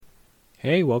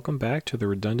Hey, welcome back to the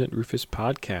Redundant Rufus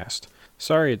podcast.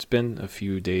 Sorry, it's been a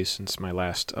few days since my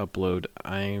last upload.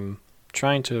 I'm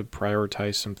trying to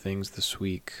prioritize some things this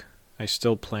week. I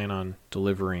still plan on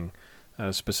delivering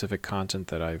specific content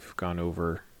that I've gone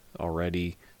over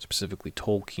already, specifically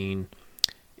Tolkien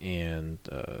and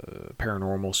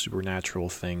paranormal, supernatural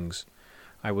things.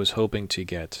 I was hoping to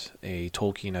get a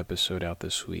Tolkien episode out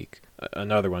this week,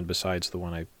 another one besides the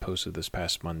one I posted this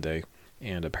past Monday,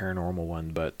 and a paranormal one,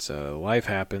 but life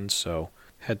happened, so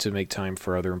had to make time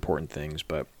for other important things,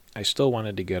 but I still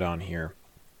wanted to get on here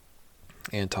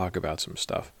and talk about some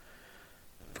stuff.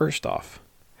 First off,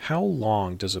 how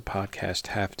long does a podcast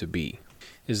have to be?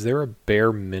 Is there a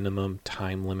bare minimum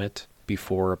time limit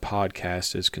before a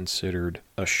podcast is considered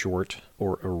a short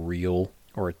or a reel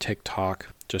or a TikTok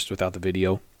just without the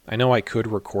video? I know I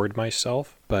could record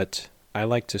myself, but I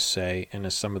like to say, and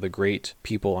as some of the great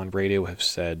people on radio have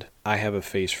said, I have a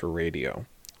face for radio.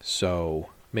 So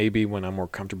maybe when I'm more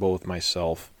comfortable with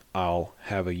myself, I'll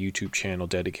have a YouTube channel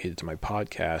dedicated to my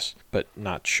podcast, but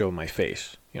not show my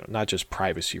face. Not just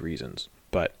privacy reasons,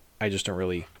 but I just don't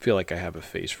really feel like I have a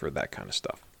face for that kind of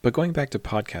stuff. But going back to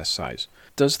podcast size,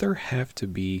 does there have to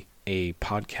be a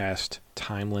podcast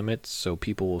time limit so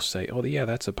people will say, oh yeah,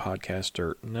 that's a podcast,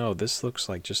 or no, this looks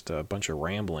like just a bunch of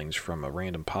ramblings from a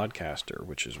random podcaster,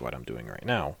 which is what I'm doing right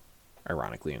now,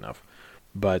 ironically enough.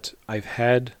 But I've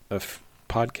had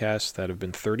podcasts that have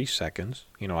been 30 seconds.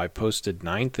 I posted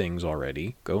 9 things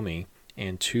already, go me,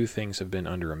 and 2 things have been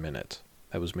under a minute.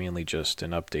 That was mainly just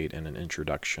an update and an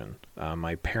introduction.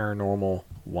 My paranormal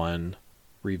one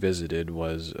revisited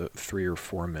was 3 or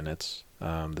 4 minutes.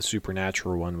 The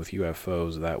supernatural one with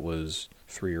UFOs, that was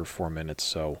 3 or 4 minutes.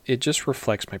 So it just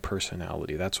reflects my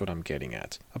personality. That's what I'm getting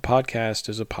at. A podcast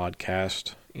is a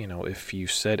podcast. If you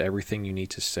said everything you need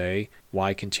to say,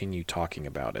 why continue talking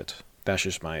about it? That's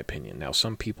just my opinion. Now,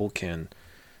 some people can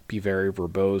be very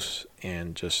verbose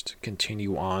and just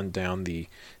continue on down the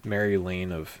merry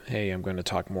lane of, hey, I'm going to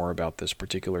talk more about this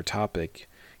particular topic.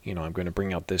 I'm going to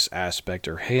bring out this aspect,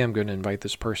 or hey, I'm going to invite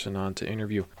this person on to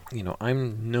interview.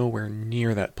 I'm nowhere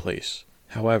near that place.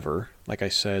 However, like I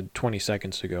said 20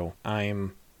 seconds ago,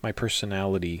 my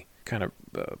personality kind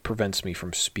of prevents me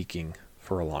from speaking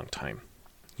for a long time.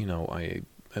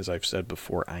 As I've said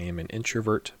before, I am an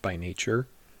introvert by nature.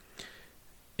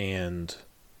 And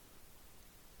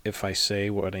if I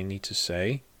say what I need to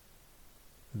say,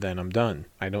 then I'm done.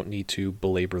 I don't need to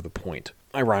belabor the point.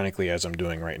 Ironically, as I'm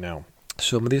doing right now.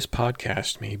 Some of this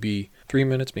podcast may be 3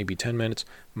 minutes, maybe 10 minutes.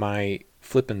 My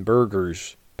Flippin'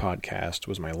 Burgers podcast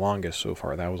was my longest so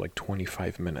far. That was like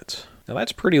 25 minutes. Now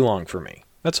that's pretty long for me.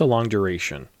 That's a long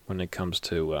duration when it comes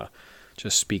to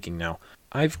just speaking. Now,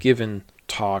 I've given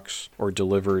talks or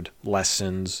delivered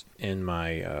lessons in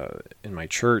my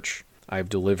church. I've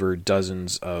delivered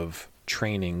dozens of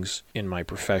trainings in my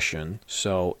profession.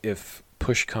 So if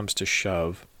push comes to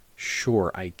shove,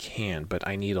 sure, I can, but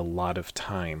I need a lot of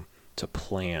time to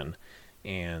plan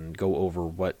and go over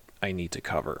what I need to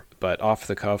cover. But off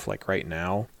the cuff, like right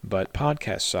now, but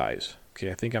podcast size. Okay,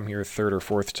 I think I'm here 3rd or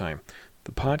 4th time.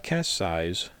 The podcast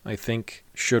size, I think,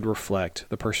 should reflect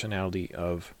the personality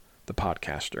of the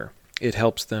podcaster. It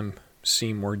helps them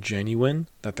seem more genuine,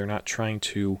 that they're not trying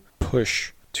to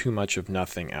push too much of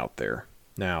nothing out there.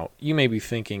 Now, you may be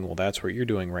thinking, well, that's what you're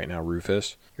doing right now,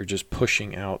 Rufus. You're just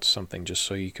pushing out something just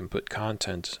so you can put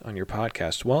content on your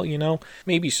podcast. Well,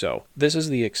 maybe so. This is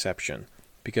the exception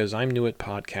because I'm new at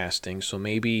podcasting, so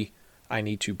maybe I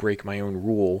need to break my own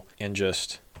rule and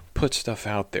just put stuff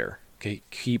out there. Okay,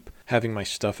 keep having my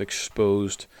stuff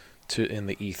exposed in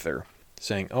the ether,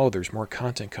 saying, oh, there's more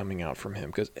content coming out from him,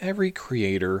 because every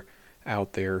creator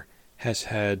out there has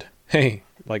had, hey,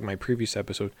 like my previous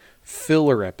episode,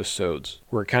 filler episodes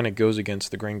where it kind of goes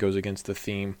against the grain, goes against the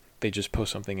theme. They just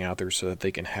post something out there so that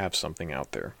they can have something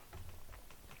out there.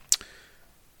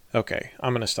 Okay,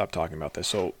 I'm going to stop talking about this.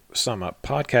 So, sum up,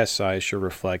 podcast size should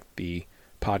reflect the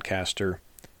podcaster,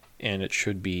 and it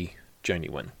should be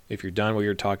genuine. If you're done what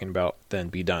you're talking about, then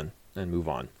be done and move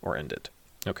on or end it.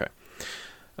 Okay.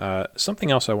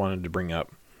 Something else I wanted to bring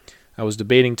up. I was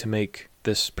debating to make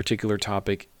this particular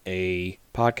topic a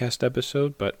podcast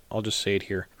episode, but I'll just say it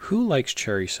here. Who likes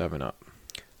cherry 7-Up?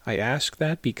 I ask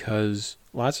that because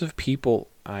lots of people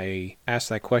I ask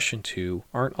that question to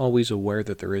aren't always aware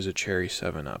that there is a cherry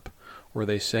 7-Up. Or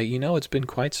they say, it's been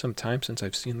quite some time since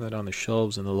I've seen that on the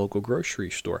shelves in the local grocery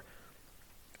store.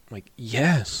 I'm like,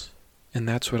 yes. And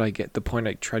that's what I get. The point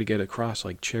I try to get across,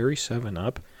 like cherry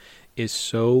 7-Up is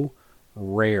so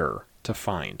rare to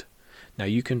find. Now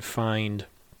you can find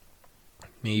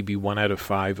maybe 1 out of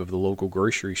 5 of the local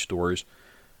grocery stores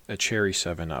a cherry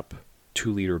 7-Up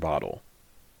 2-liter bottle.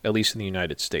 at least in the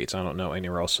United States. I don't know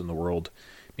anywhere else in the world.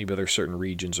 Maybe there are certain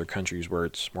regions or countries where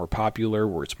it's more popular,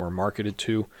 where it's more marketed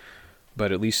to.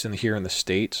 But at least here in the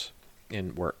States,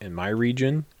 in my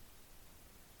region,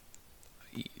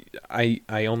 I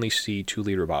only see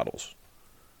 2-liter bottles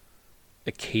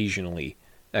occasionally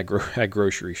at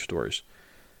grocery stores.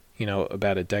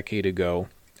 About a decade ago,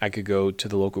 I could go to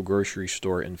the local grocery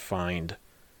store and find,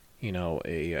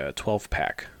 a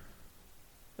 12-pack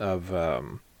of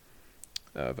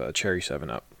Cherry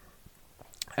 7-Up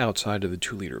outside of the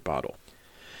 2-liter bottle.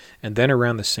 And then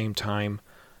around the same time,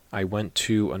 I went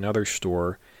to another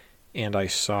store and I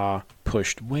saw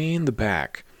pushed way in the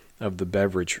back of the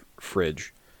beverage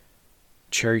fridge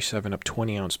Cherry 7-Up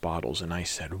 20-ounce bottles. And I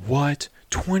said, what?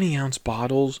 20-ounce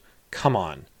bottles? Come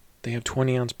on. They have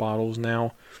 20-ounce bottles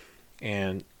now.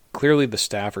 And clearly the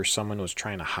staff or someone was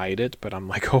trying to hide it. But I'm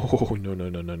like, oh,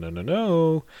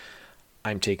 no.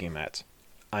 I'm taking that.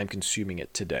 I'm consuming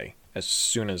it today. As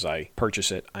soon as I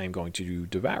purchase it, I'm going to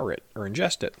devour it or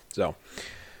ingest it.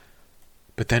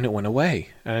 But then it went away.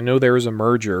 And I know there was a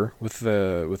merger with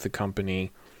the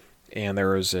company, and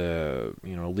there was a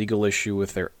legal issue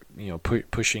with their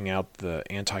pushing out the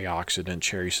antioxidant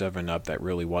Cherry 7-Up that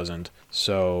really wasn't.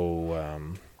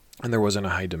 So and there wasn't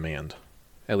a high demand,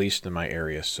 at least in my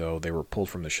area. So they were pulled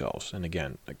from the shelves. And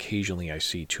again, occasionally I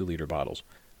see 2-liter bottles,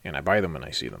 and I buy them when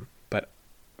I see them. But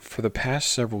for the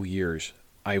past several years,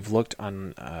 I've looked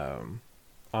on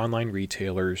online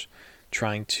retailers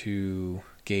trying to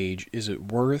gauge, is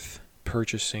it worth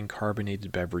purchasing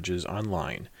carbonated beverages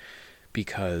online?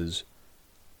 Because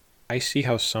I see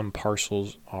how some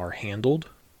parcels are handled,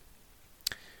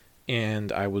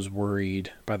 and I was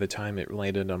worried by the time it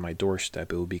landed on my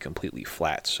doorstep, it would be completely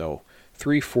flat. So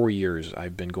 3-4 years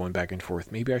I've been going back and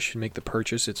forth. Maybe I should make the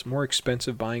purchase. It's more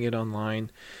expensive buying it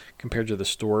online compared to the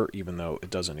store, even though it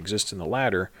doesn't exist in the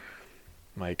latter.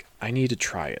 Like, I need to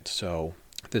try it. So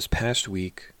this past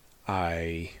week,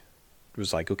 I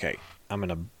was like, okay, let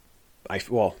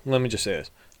me just say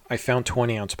this. I found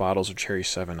 20-ounce bottles of Cherry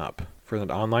 7-Up for an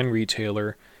online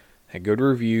retailer, had good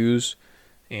reviews,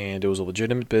 and it was a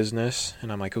legitimate business.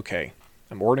 And I'm like, okay,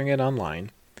 I'm ordering it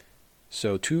online.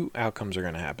 So 2 outcomes are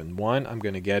going to happen. One, I'm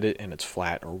going to get it and it's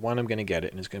flat, or one, I'm going to get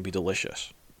it and it's going to be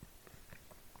delicious.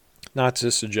 Not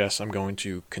to suggest I'm going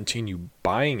to continue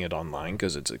buying it online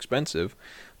because it's expensive,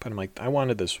 but I'm like, I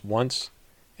wanted this once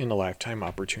in a lifetime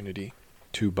opportunity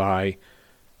to buy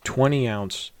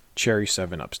 20-ounce Cherry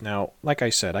 7-Ups. Now, like I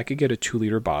said, I could get a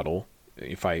 2-liter bottle.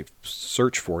 If I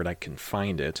search for it, I can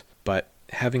find it. But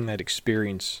having that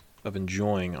experience of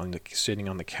enjoying sitting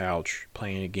on the couch,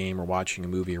 playing a game or watching a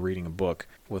movie or reading a book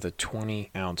with a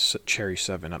 20-ounce Cherry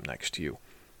 7-Up next to you,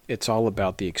 it's all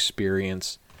about the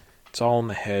experience. It's all in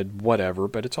the head, whatever,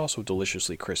 but it's also a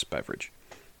deliciously crisp beverage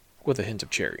with a hint of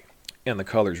cherry. And the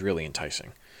color's really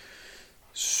enticing.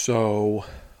 So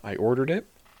I ordered it.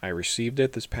 I received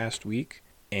it this past week,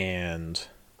 and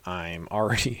I'm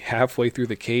already halfway through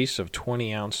the case of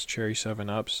 20-ounce Cherry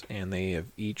 7-Ups, and they have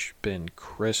each been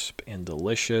crisp and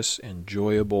delicious,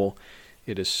 enjoyable.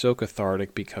 It is so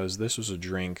cathartic because this was a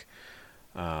drink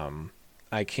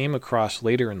I came across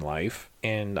later in life,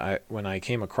 and when I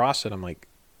came across it, I'm like,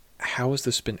 how has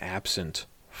this been absent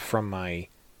from my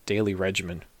daily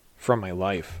regimen, from my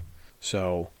life?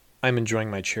 So I'm enjoying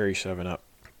my Cherry 7-Up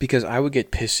because I would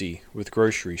get pissy with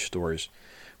grocery stores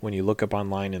when you look up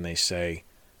online and they say,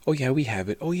 oh yeah, we have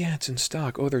it. Oh yeah, it's in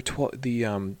stock. Oh, the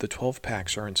 12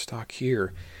 packs are in stock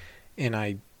here.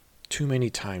 And too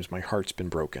many times my heart's been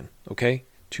broken. Okay?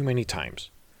 Too many times.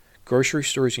 Grocery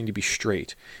stores need to be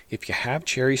straight. If you have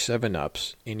Cherry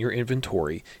 7-Ups in your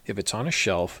inventory, if it's on a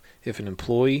shelf, if an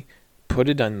employee put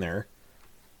it in there,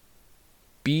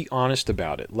 be honest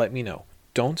about it. Let me know.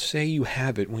 Don't say you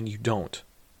have it when you don't.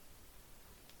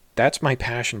 That's my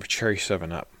passion for Cherry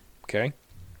 7-Up. Okay?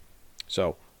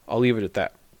 So, I'll leave it at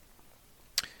that.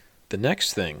 The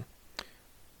next thing.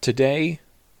 Today,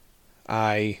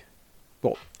 I'm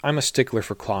a stickler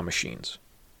for claw machines.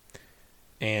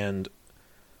 And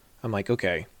I'm like,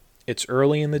 okay, it's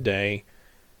early in the day.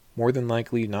 More than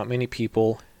likely, not many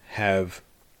people have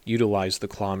utilized the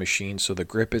claw machine, so the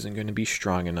grip isn't going to be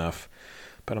strong enough.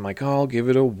 But I'm like, oh, I'll give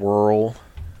it a whirl.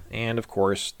 And, of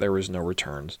course, there was no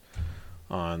returns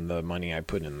on the money I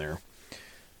put in there.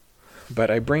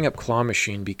 But I bring up claw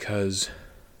machine because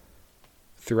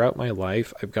throughout my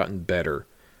life, I've gotten better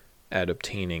at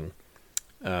obtaining,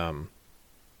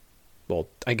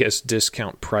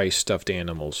 discount price stuffed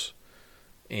animals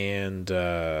and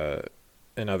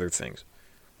other things.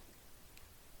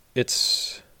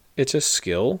 It's a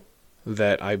skill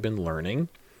that I've been learning.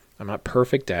 I'm not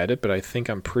perfect at it, but I think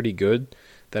I'm pretty good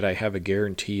that I have a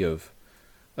guarantee of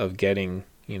of getting,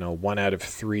 1 out of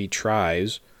 3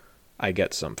 tries, I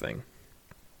get something.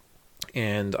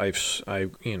 And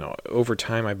over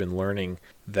time I've been learning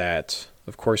that,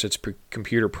 of course, it's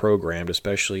computer programmed,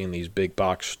 especially in these big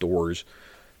box stores.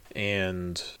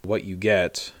 And what you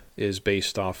get is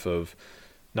based off of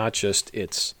not just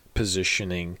its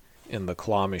positioning in the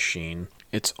claw machine,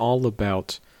 it's all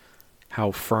about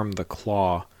how firm the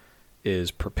claw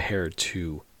is prepared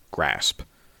to grasp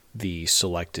the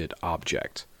selected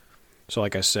object. So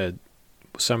like I said,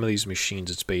 some of these machines,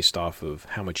 it's based off of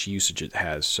how much usage it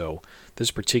has. So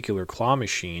this particular claw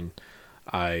machine,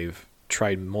 I've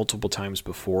tried multiple times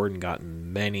before and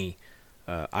gotten many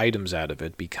items out of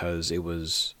it because it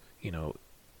was,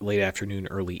 late afternoon,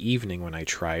 early evening when I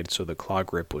tried, so the claw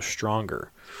grip was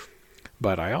stronger.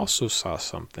 But I also saw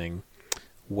something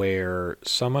where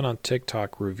someone on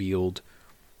TikTok revealed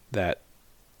that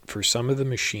for some of the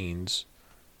machines,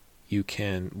 you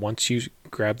can, once you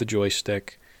grab the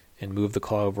joystick and move the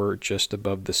claw over just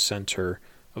above the center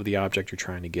of the object you're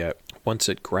trying to get, once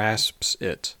it grasps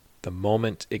it, the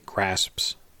moment it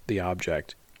grasps the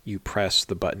object, you press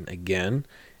the button again,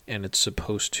 and it's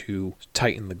supposed to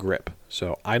tighten the grip.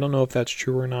 So I don't know if that's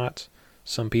true or not.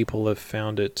 Some people have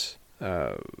found it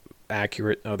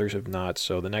accurate, others have not.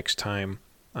 So the next time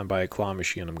I buy a claw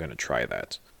machine, I'm going to try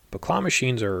that. But claw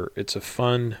machines it's a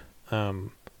fun,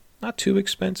 not too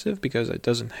expensive because it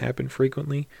doesn't happen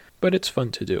frequently, but it's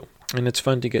fun to do. And it's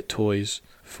fun to get toys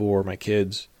for my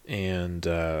kids, and,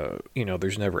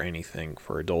 there's never anything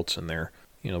for adults in there.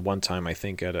 One time I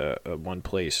think at one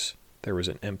place there was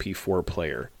an MP4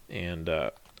 player, and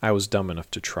I was dumb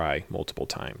enough to try multiple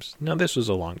times. Now this was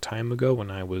a long time ago when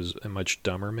I was a much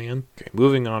dumber man. Okay,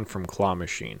 moving on from claw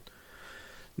machine.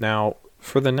 Now,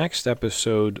 for the next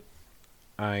episode,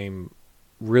 I'm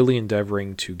really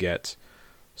endeavoring to get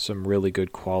some really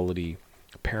good quality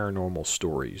paranormal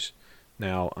stories.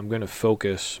 Now, I'm going to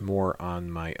focus more on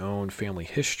my own family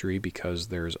history because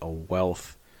there's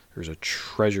a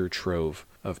treasure trove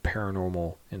of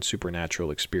paranormal and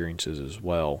supernatural experiences as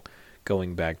well,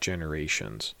 going back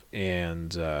generations.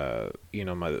 And,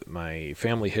 my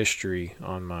family history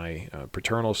on my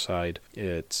paternal side,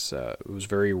 it was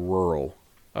very rural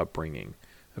upbringing,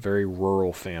 a very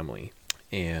rural family.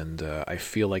 And I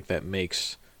feel like that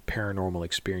makes paranormal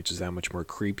experiences that much more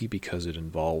creepy because it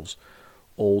involves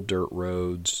old dirt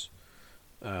roads,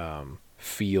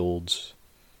 fields,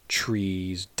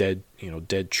 trees, dead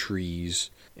trees,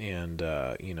 and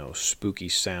spooky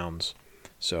sounds.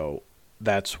 So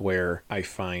that's where I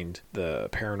find the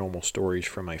paranormal stories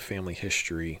from my family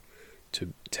history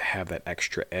to have that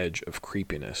extra edge of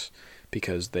creepiness,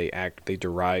 because they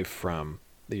derive from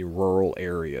the rural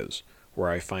areas where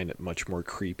I find it much more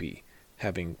creepy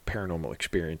having paranormal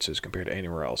experiences compared to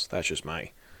anywhere else. That's just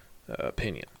my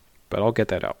opinion. But I'll get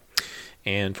that out.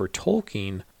 And for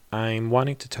Tolkien, I'm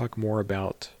wanting to talk more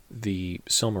about the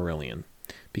Silmarillion,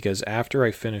 because after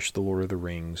I finished The Lord of the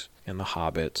Rings and The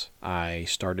Hobbit, I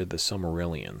started the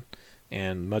Silmarillion.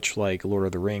 And much like Lord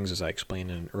of the Rings, as I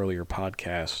explained in an earlier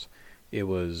podcast, it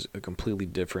was a completely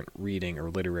different reading or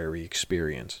literary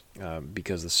experience,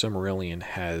 because the Silmarillion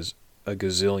has a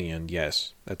gazillion,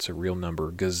 yes, that's a real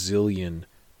number, gazillion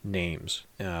names.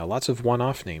 Lots of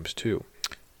one-off names, too.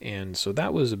 And so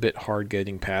that was a bit hard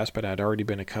getting past, but I'd already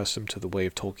been accustomed to the way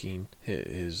of Tolkien,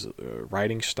 his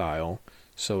writing style,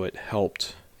 so it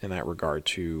helped in that regard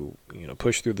to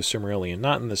push through the Silmarillion,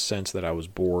 not in the sense that I was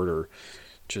bored or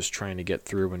just trying to get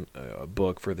through a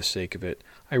book for the sake of it.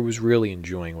 I was really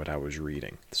enjoying what I was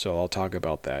reading. So I'll talk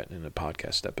about that in a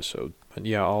podcast episode. But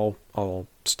yeah, I'll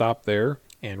stop there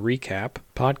and recap.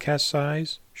 Podcast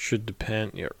size should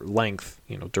depend, length,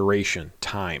 duration,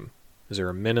 time. Is there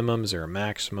a minimum? Is there a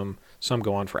maximum? Some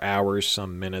go on for hours,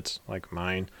 some minutes, like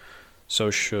mine.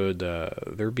 So should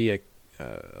there be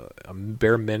a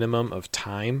bare minimum of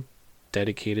time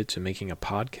dedicated to making a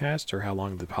podcast, or how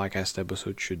long the podcast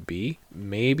episode should be?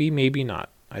 Maybe, maybe not.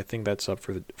 I think that's up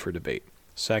for debate.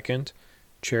 Second,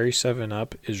 cherry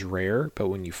 7-Up is rare, but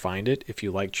when you find it, if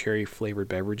you like cherry-flavored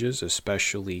beverages,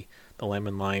 especially the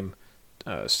lemon lime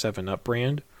 7-Up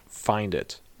brand, find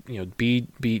it.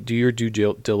 Do your due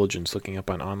diligence looking up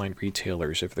on online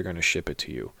retailers if they're going to ship it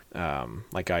to you,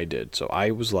 like I did. So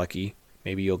I was lucky.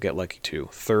 Maybe you'll get lucky too.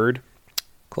 Third,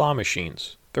 claw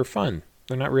machines. They're fun.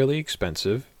 They're not really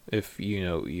expensive if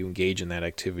you engage in that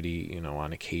activity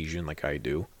on occasion like I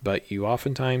do. But you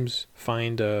oftentimes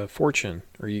find a fortune,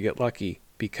 or you get lucky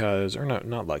because, or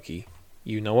not lucky.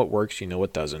 You know what works, you know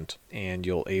what doesn't, and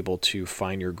you'll able to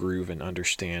find your groove and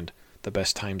understand the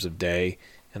best times of day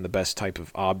and the best type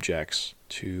of objects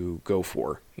to go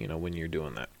for, when you're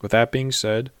doing that. With that being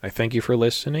said, I thank you for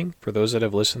listening. For those that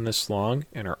have listened this long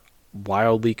and are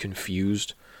wildly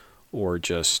confused or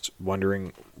just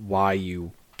wondering why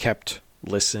you kept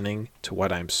listening to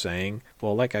what I'm saying,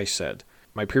 well, like I said,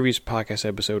 my previous podcast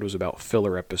episode was about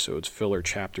filler episodes, filler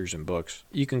chapters in books.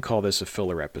 You can call this a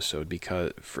filler episode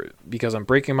because I'm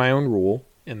breaking my own rule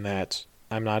in that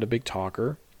I'm not a big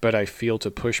talker, but I feel to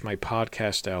push my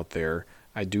podcast out there,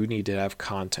 I do need to have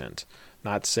content.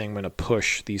 Not saying I'm going to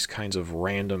push these kinds of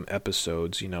random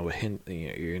episodes, a hint,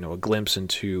 a glimpse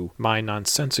into my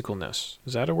nonsensicalness.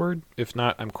 Is that a word? If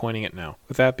not, I'm coining it now.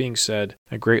 With that being said,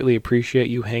 I greatly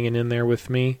appreciate you hanging in there with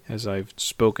me as I've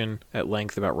spoken at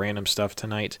length about random stuff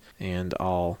tonight, and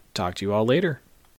I'll talk to you all later.